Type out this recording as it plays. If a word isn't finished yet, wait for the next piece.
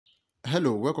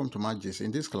Hello, welcome to Mathgist.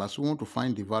 In this class, we want to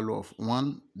find the value of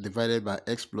 1 divided by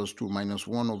x plus 2 minus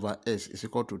 1 over s is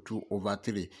equal to 2 over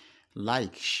 3.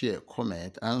 Like, share,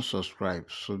 comment, and subscribe.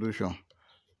 Solution.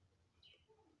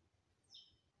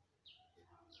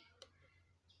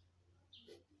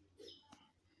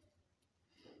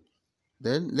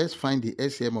 Then, let's find the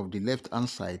LCM of the left-hand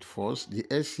side first. The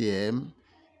LCM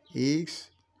is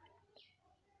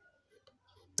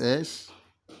s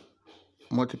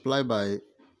multiplied by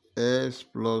s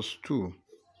plus 2.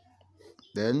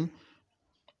 Then,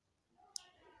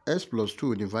 s plus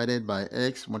 2 divided by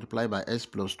x multiplied by s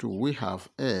plus 2. We have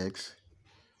x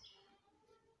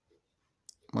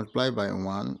multiplied by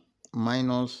 1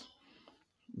 minus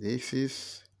this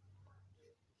is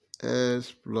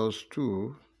s plus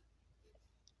 2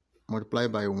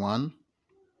 multiplied by 1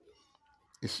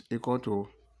 is equal to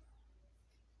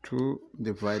 2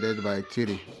 divided by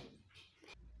 3.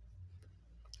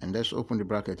 And let's open the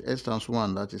bracket. S times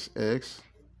 1, that is x,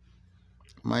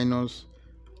 minus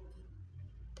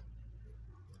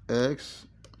x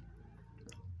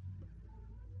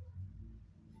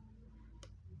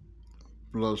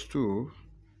plus 2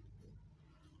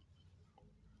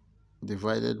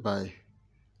 divided by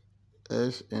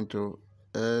s into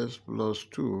s plus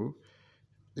 2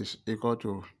 is equal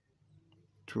to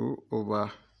 2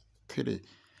 over 3.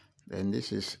 Then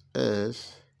this is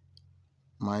s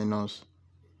minus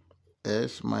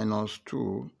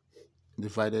 2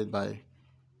 divided by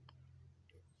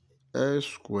s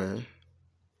squared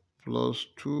plus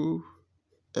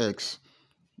 2x.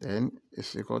 Then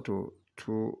it's equal to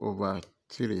 2 over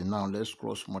 3. Now let's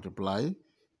cross multiply.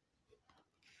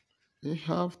 We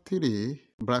have 3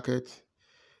 bracket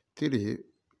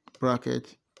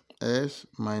s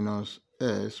minus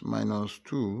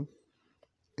 2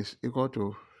 is equal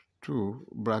to 2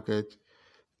 bracket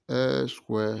s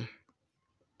squared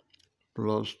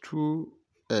plus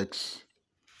 2x.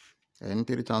 And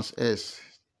 3 times s,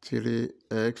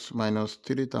 3x minus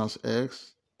 3 times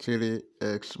x,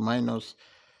 3x minus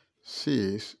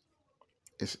 6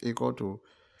 is equal to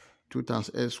 2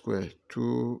 times s squared,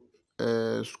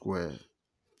 2s squared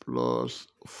plus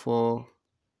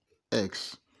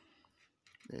 4x.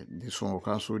 This one will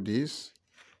cancel this.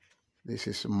 This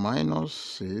is minus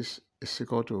 6 is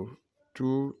equal to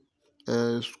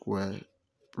 2s squared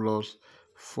plus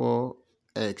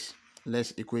 4x.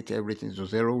 Let's equate everything to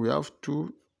 0. We have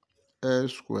 2s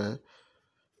squared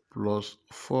plus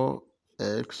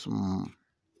 4x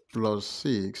plus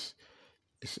 6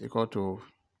 is equal to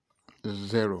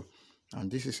 0.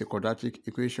 And this is a quadratic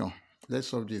equation. Let's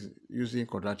solve this using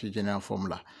quadratic general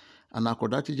formula. And our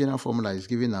quadratic general formula is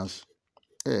giving us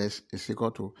s is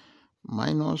equal to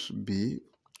minus b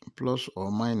plus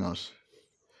or minus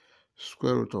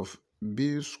square root of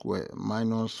b squared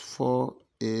minus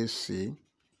 4ac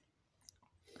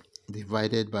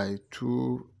divided by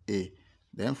 2a.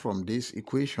 Then from this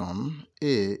equation,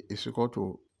 a is equal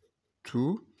to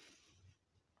 2,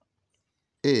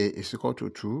 a is equal to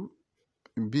 2,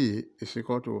 b is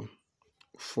equal to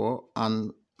 4,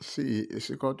 and c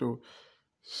is equal to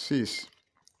 6.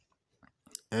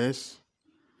 S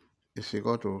is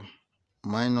equal to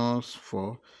minus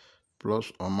 4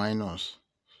 plus or minus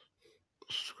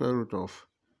square root of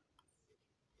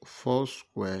 4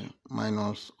 squared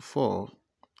minus 4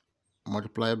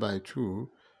 multiplied by 2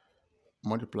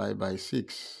 multiplied by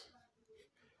 6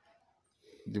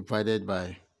 divided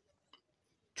by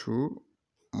 2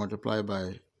 multiplied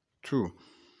by 2.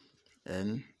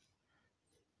 And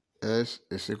s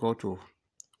is equal to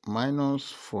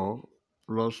minus 4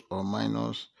 plus or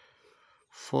minus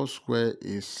 4 squared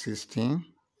is 16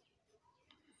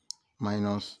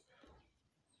 minus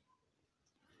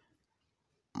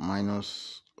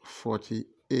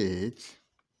 48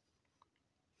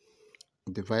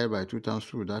 divided by 2 times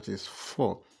 2, that is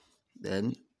 4.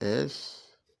 Then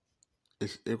s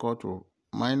is equal to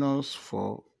minus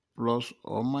 4 plus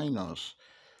or minus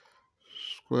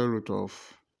square root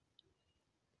of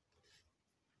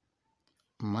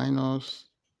minus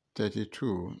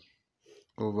 32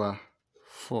 over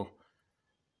 4.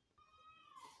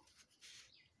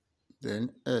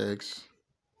 Then x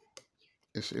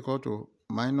is equal to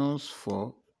minus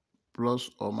 4 plus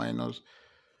or minus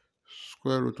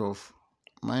square root of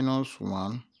minus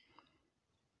 1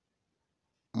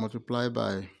 multiplied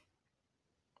by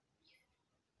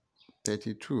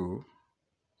 32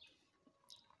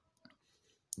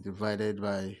 divided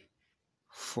by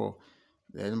 4.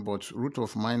 Then but root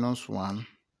of minus 1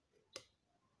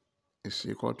 is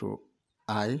equal to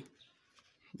I.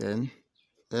 Then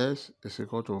s is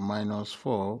equal to minus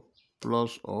 4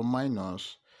 plus or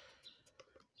minus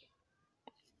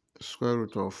square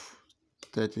root of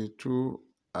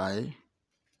 32i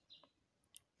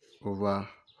over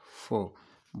 4.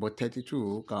 But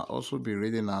 32 can also be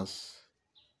written as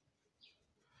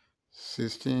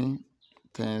 16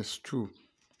 times 2.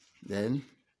 Then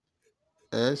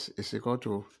s is equal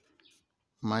to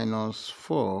minus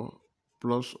 4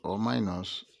 plus or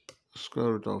minus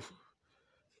square root of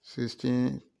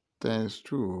 16 times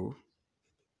 2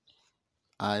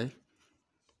 I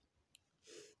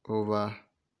over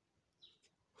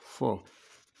 4.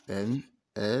 Then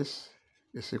s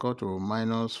is equal to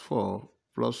minus 4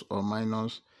 plus or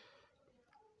minus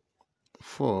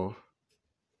 4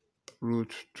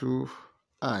 root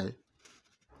 2i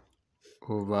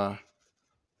over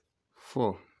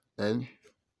 4. Then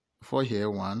 4 here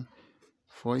 1,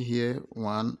 4 here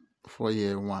 1, 4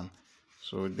 here 1.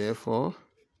 So therefore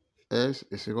s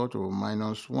is equal to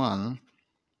minus 1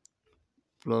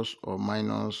 plus or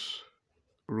minus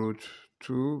root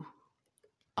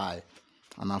 2i.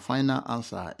 And our final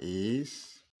answer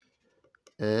is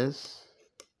s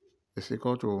is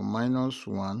equal to minus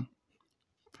 1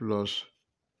 plus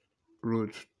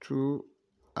root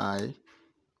 2i,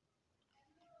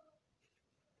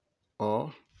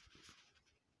 or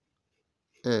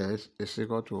s is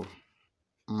equal to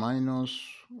minus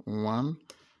 1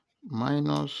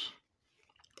 minus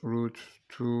root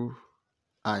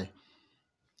 2i.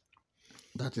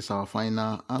 That is our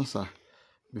final answer.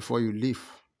 Before you leave,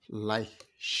 like,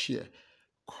 share,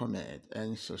 comment,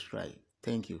 and subscribe.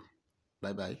 Thank you.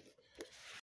 Bye-bye.